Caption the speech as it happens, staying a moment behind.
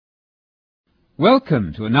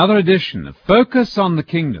Welcome to another edition of Focus on the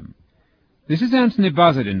Kingdom. This is Anthony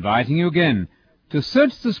Buzzard inviting you again to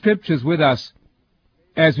search the Scriptures with us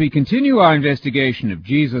as we continue our investigation of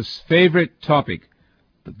Jesus' favorite topic,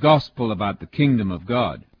 the gospel about the kingdom of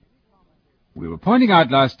God. We were pointing out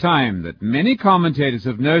last time that many commentators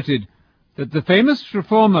have noted that the famous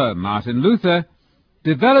reformer Martin Luther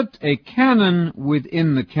developed a canon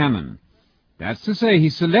within the canon. That's to say, he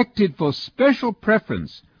selected for special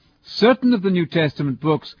preference certain of the New Testament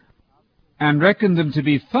books and reckoned them to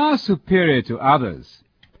be far superior to others.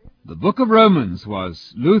 The book of Romans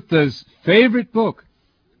was Luther's favorite book,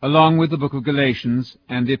 along with the book of Galatians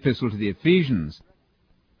and the epistle to the Ephesians.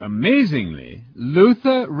 Amazingly,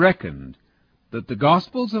 Luther reckoned that the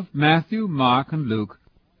Gospels of Matthew, Mark, and Luke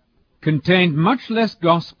contained much less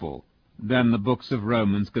gospel than the books of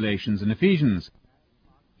Romans, Galatians, and Ephesians.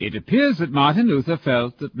 It appears that Martin Luther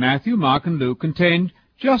felt that Matthew, Mark, and Luke contained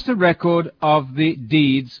just a record of the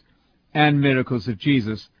deeds and miracles of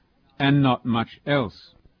Jesus, and not much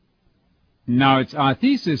else. Now, it's our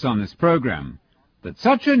thesis on this program that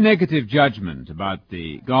such a negative judgment about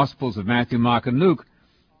the Gospels of Matthew, Mark, and Luke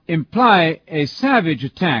imply a savage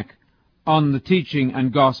attack on the teaching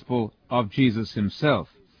and gospel of Jesus himself.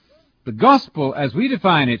 The gospel, as we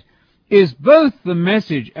define it, is both the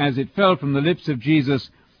message as it fell from the lips of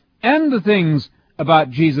Jesus and the things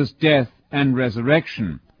about Jesus' death and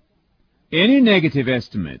resurrection. Any negative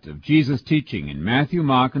estimate of Jesus' teaching in Matthew,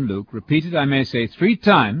 Mark, and Luke, repeated, I may say, 3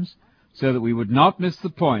 times, so that we would not miss the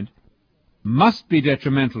point, must be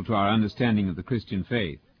detrimental to our understanding of the Christian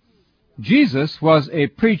faith. Jesus was a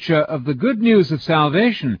preacher of the good news of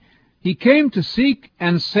salvation. He came to seek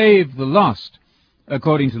and save the lost,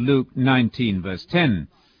 according to Luke 19, verse 10.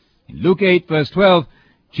 In Luke 8, verse 12,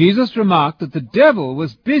 Jesus remarked that the devil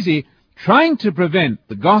was busy trying to prevent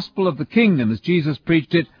the gospel of the kingdom, as Jesus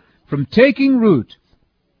preached it, from taking root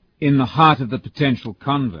in the heart of the potential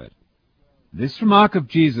convert. This remark of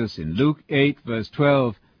Jesus in Luke 8, verse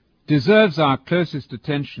 12, deserves our closest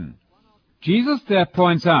attention. Jesus there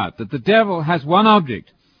points out that the devil has one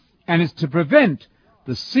object, and is to prevent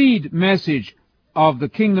the seed message of the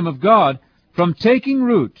kingdom of God from taking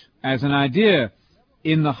root as an idea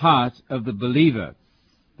in the heart of the believer.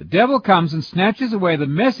 The devil comes and snatches away the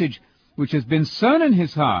message which has been sown in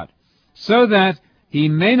his heart, so that he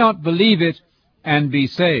may not believe it and be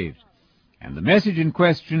saved. And the message in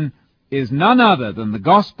question is none other than the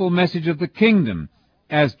gospel message of the kingdom,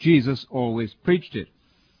 as Jesus always preached it.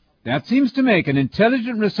 That seems to make an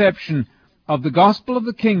intelligent reception of the gospel of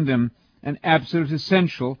the kingdom an absolute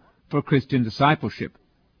essential for Christian discipleship.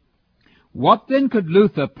 What then could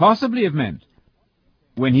Luther possibly have meant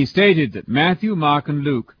when he stated that Matthew, Mark, and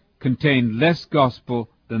Luke contained less gospel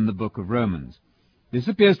than the book of Romans? This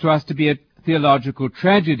appears to us to be a theological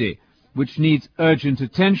tragedy which needs urgent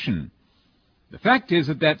attention. The fact is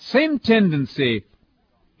that same tendency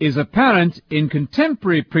is apparent in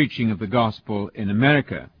contemporary preaching of the gospel in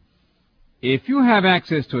America. If you have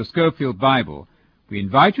access to a Scofield Bible, we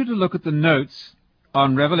invite you to look at the notes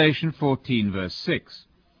on Revelation 14, verse 6.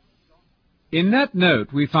 In that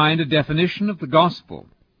note, we find a definition of the gospel.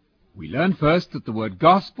 We learn first that the word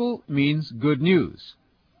gospel means good news,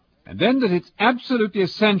 and then that it's absolutely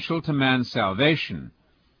essential to man's salvation.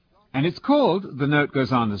 And it's called, the note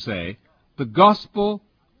goes on to say, the gospel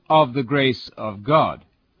of the grace of God.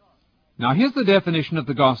 Now here's the definition of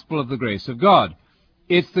the gospel of the grace of God.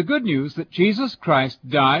 It's the good news that Jesus Christ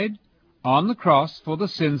died on the cross for the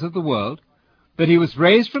sins of the world, that he was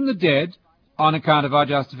raised from the dead on account of our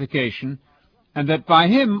justification, and that by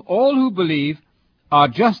him all who believe are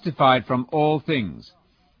justified from all things.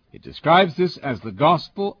 It describes this as the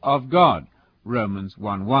gospel of God, Romans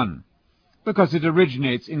 1:1, because it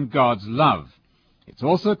originates in God's love. It's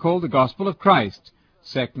also called the gospel of Christ,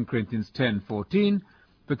 2 Corinthians 10:14,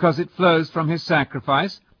 because it flows from his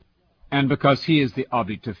sacrifice, and because he is the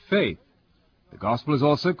object of faith. The gospel is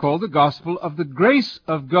also called the gospel of the grace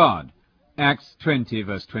of God, Acts 20,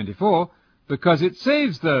 verse 24, because it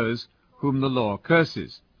saves those whom the law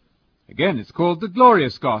curses. Again, it's called the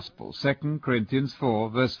glorious gospel, 2 Corinthians 4,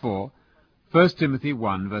 verse 4, 1 Timothy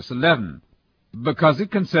 1, verse 11, because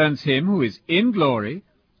it concerns him who is in glory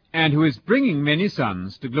and who is bringing many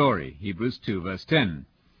sons to glory, Hebrews 2, verse 10.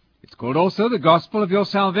 It's called also the gospel of your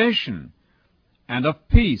salvation and of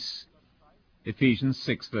peace, Ephesians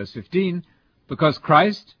 6, verse 15, because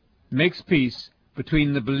Christ makes peace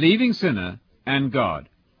between the believing sinner and God,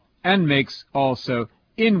 and makes also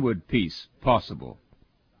inward peace possible.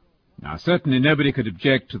 Now, certainly nobody could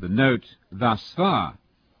object to the note thus far,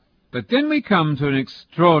 but then we come to an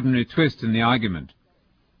extraordinary twist in the argument.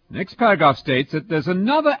 The next paragraph states that there's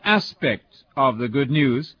another aspect of the good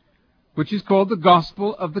news which is called the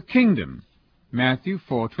gospel of the kingdom, Matthew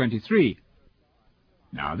 4:23.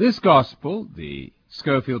 Now this gospel, the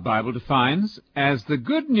Scofield Bible defines as the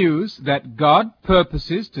good news that God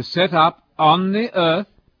purposes to set up on the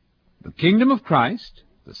earth the kingdom of Christ,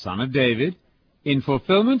 the Son of David, in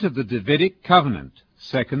fulfillment of the Davidic covenant,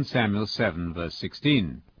 2 Samuel 7, verse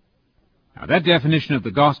 16. Now that definition of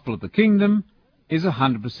the gospel of the kingdom is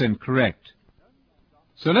 100% correct.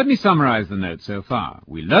 So let me summarize the note so far.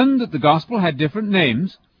 We learned that the gospel had different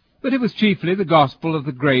names, but it was chiefly the gospel of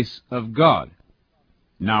the grace of God.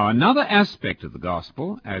 Now another aspect of the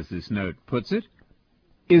gospel, as this note puts it,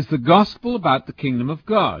 is the gospel about the kingdom of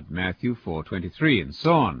God, Matthew 4:23, and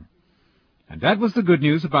so on. And that was the good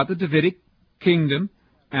news about the Davidic kingdom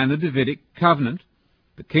and the Davidic covenant,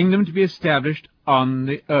 the kingdom to be established on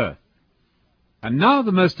the earth. And now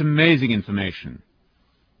the most amazing information.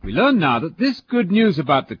 We learn now that this good news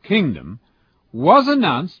about the kingdom was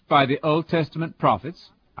announced by the Old Testament prophets,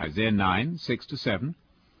 Isaiah 9, 6-7.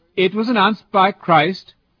 It was announced by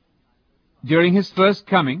Christ during his first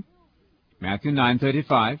coming, Matthew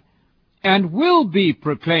 9:35, and will be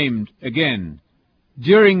proclaimed again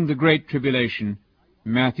during the Great Tribulation,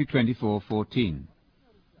 Matthew 24:14.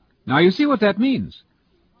 Now you see what that means.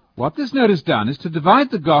 What this note has done is to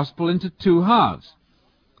divide the gospel into two halves.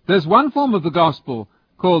 There's one form of the gospel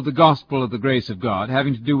called the gospel of the grace of God,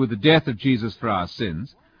 having to do with the death of Jesus for our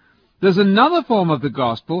sins. There's another form of the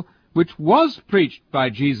gospel which was preached by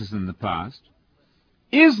Jesus in the past,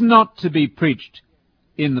 is not to be preached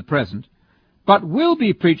in the present, but will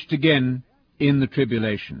be preached again in the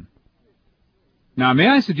tribulation. Now, may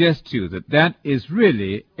I suggest to you that that is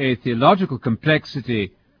really a theological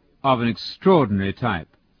complexity of an extraordinary type.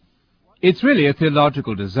 It's really a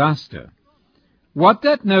theological disaster. What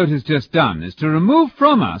that note has just done is to remove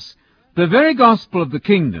from us the very gospel of the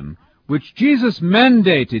kingdom which Jesus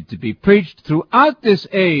mandated to be preached throughout this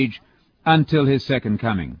age until his second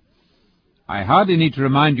coming. I hardly need to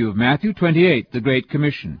remind you of Matthew 28, the Great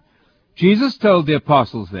Commission. Jesus told the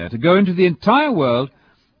apostles there to go into the entire world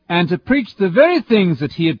and to preach the very things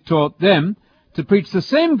that he had taught them, to preach the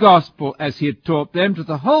same gospel as he had taught them to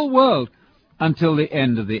the whole world until the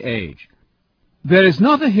end of the age. There is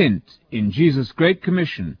not a hint in Jesus' Great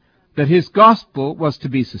Commission that his gospel was to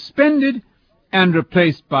be suspended and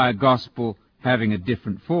replaced by a gospel having a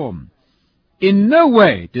different form. In no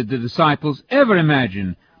way did the disciples ever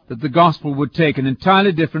imagine that the gospel would take an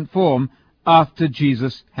entirely different form after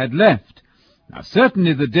Jesus had left. Now,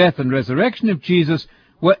 certainly the death and resurrection of Jesus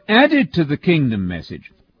were added to the kingdom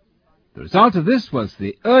message. The result of this was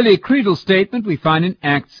the early creedal statement we find in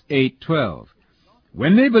Acts 8:12.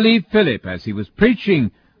 When they believed Philip as he was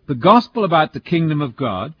preaching the gospel about the kingdom of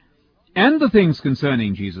God and the things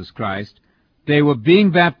concerning Jesus Christ, they were being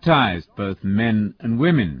baptized, both men and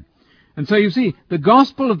women. And so you see, the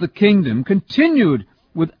gospel of the kingdom continued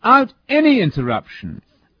without any interruption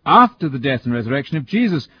after the death and resurrection of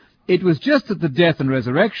Jesus. It was just that the death and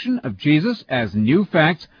resurrection of Jesus as new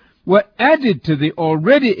facts were added to the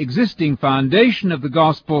already existing foundation of the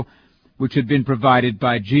gospel which had been provided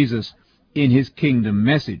by Jesus in his kingdom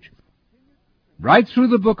message. Right through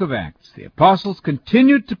the book of Acts, the apostles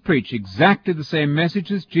continued to preach exactly the same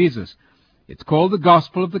message as Jesus. It's called the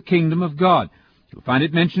gospel of the kingdom of God. You'll find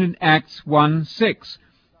it mentioned in Acts 1:6,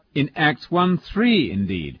 in Acts 1:3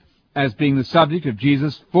 indeed, as being the subject of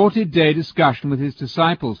Jesus' 40-day discussion with his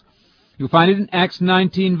disciples. You'll find it in Acts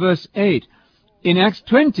 19, verse 8, in Acts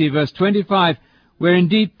 20, verse 25, where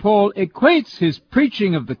indeed Paul equates his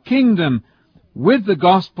preaching of the kingdom with the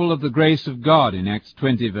gospel of the grace of God in Acts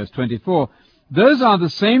 20, verse 24. Those are the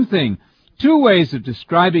same thing, two ways of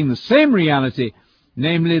describing the same reality,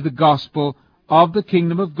 namely the gospel of the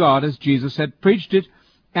kingdom of God as Jesus had preached it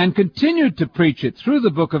and continued to preach it through the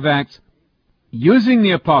book of Acts, using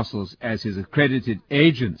the apostles as his accredited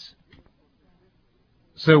agents.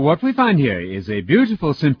 So what we find here is a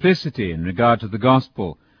beautiful simplicity in regard to the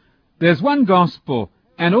gospel. There's one gospel,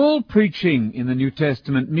 and all preaching in the New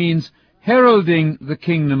Testament means heralding the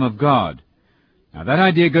kingdom of God. Now that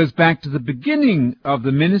idea goes back to the beginning of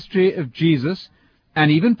the ministry of Jesus,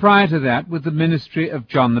 and even prior to that with the ministry of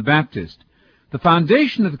John the Baptist. The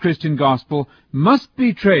foundation of the Christian gospel must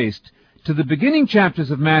be traced to the beginning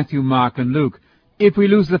chapters of Matthew, Mark, and Luke. If we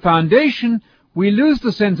lose the foundation, we lose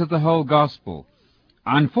the sense of the whole gospel.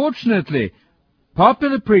 Unfortunately,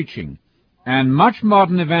 popular preaching and much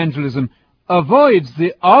modern evangelism avoids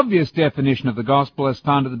the obvious definition of the gospel as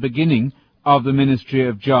found at the beginning of the ministry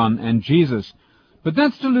of John and Jesus. But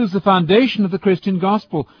that's to lose the foundation of the Christian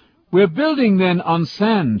gospel. We're building then on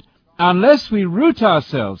sand unless we root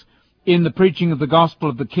ourselves in the preaching of the gospel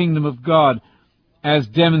of the kingdom of God as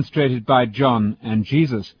demonstrated by John and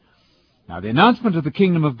Jesus. Now, the announcement of the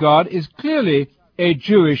kingdom of God is clearly a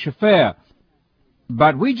Jewish affair,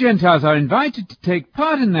 but we Gentiles are invited to take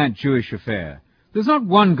part in that Jewish affair. There's not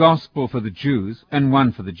one gospel for the Jews and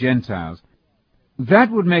one for the Gentiles.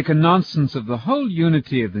 That would make a nonsense of the whole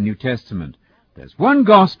unity of the New Testament. There's one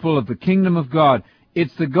gospel of the kingdom of God.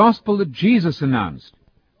 It's the gospel that Jesus announced.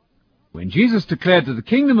 When Jesus declared that the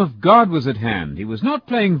kingdom of God was at hand, he was not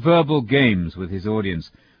playing verbal games with his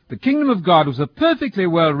audience. The kingdom of God was a perfectly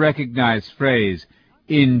well-recognized phrase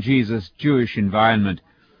in Jesus' Jewish environment.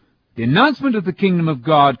 The announcement of the kingdom of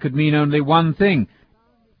God could mean only one thing.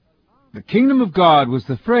 The kingdom of God was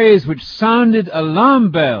the phrase which sounded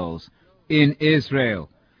alarm bells in Israel.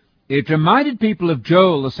 It reminded people of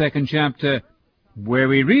Joel, the 2nd chapter, where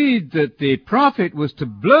we read that the prophet was to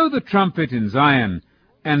blow the trumpet in Zion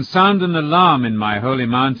and sound an alarm in my holy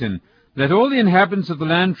mountain. Let all the inhabitants of the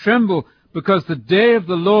land tremble, because the day of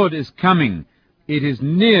the Lord is coming. It is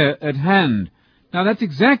near at hand. Now, that's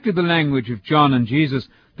exactly the language of John and Jesus.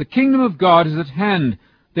 The kingdom of God is at hand.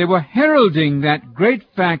 They were heralding that great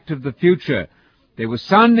fact of the future. They were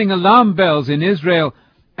sounding alarm bells in Israel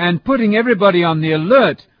and putting everybody on the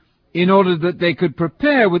alert in order that they could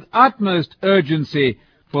prepare with utmost urgency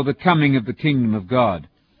for the coming of the kingdom of God.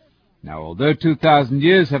 Now, although 2,000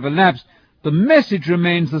 years have elapsed, the message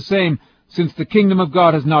remains the same. Since the kingdom of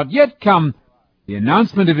God has not yet come, the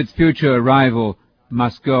announcement of its future arrival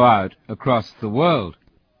must go out across the world.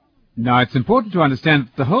 Now, it's important to understand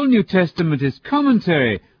that the whole New Testament is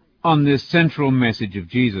commentary on this central message of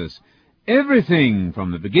Jesus. Everything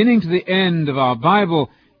from the beginning to the end of our Bible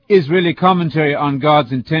is really commentary on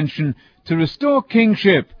God's intention to restore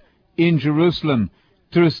kingship in Jerusalem,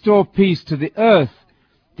 to restore peace to the earth.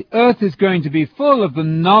 The earth is going to be full of the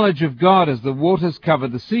knowledge of God as the waters cover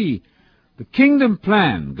the sea. The kingdom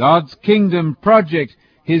plan, God's kingdom project,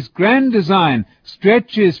 his grand design,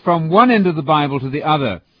 stretches from one end of the Bible to the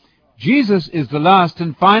other. Jesus is the last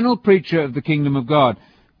and final preacher of the kingdom of God,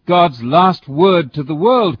 God's last word to the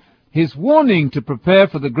world, his warning to prepare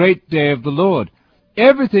for the great day of the Lord.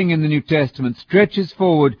 Everything in the New Testament stretches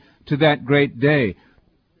forward to that great day.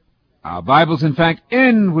 Our Bibles, in fact,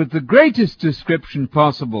 end with the greatest description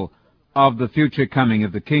possible of the future coming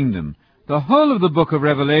of the kingdom. The whole of the book of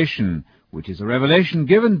Revelation, which is a revelation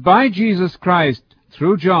given by Jesus Christ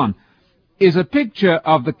through John, is a picture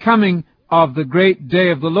of the coming of the great day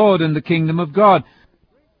of the Lord and the kingdom of God.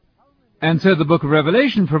 And so the book of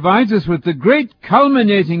Revelation provides us with the great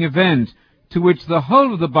culminating event to which the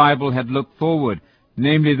whole of the Bible had looked forward,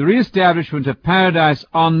 namely the reestablishment of paradise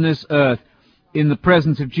on this earth in the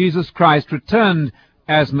presence of Jesus Christ, returned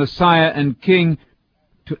as Messiah and King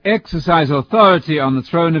to exercise authority on the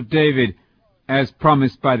throne of David as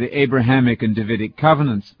promised by the Abrahamic and Davidic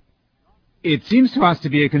covenants. It seems to us to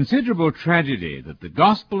be a considerable tragedy that the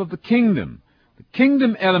gospel of the kingdom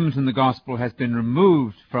element in the gospel has been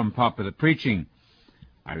removed from popular preaching.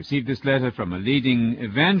 I received this letter from a leading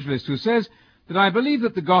evangelist who says that I believe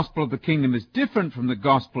that the gospel of the kingdom is different from the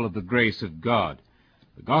gospel of the grace of God.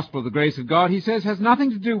 The gospel of the grace of God, he says, has nothing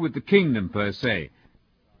to do with the kingdom per se,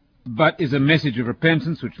 but is a message of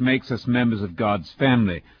repentance which makes us members of God's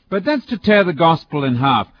family. But that's to tear the gospel in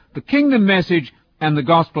half. The kingdom message and the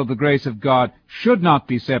gospel of the grace of God should not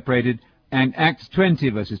be separated, and Acts 20,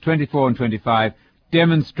 verses 24 and 25,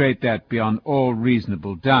 demonstrate that beyond all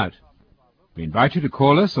reasonable doubt. We invite you to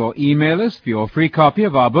call us or email us for your free copy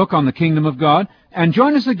of our book on the kingdom of God, and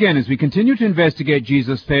join us again as we continue to investigate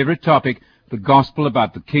Jesus' favorite topic, the gospel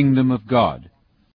about the kingdom of God.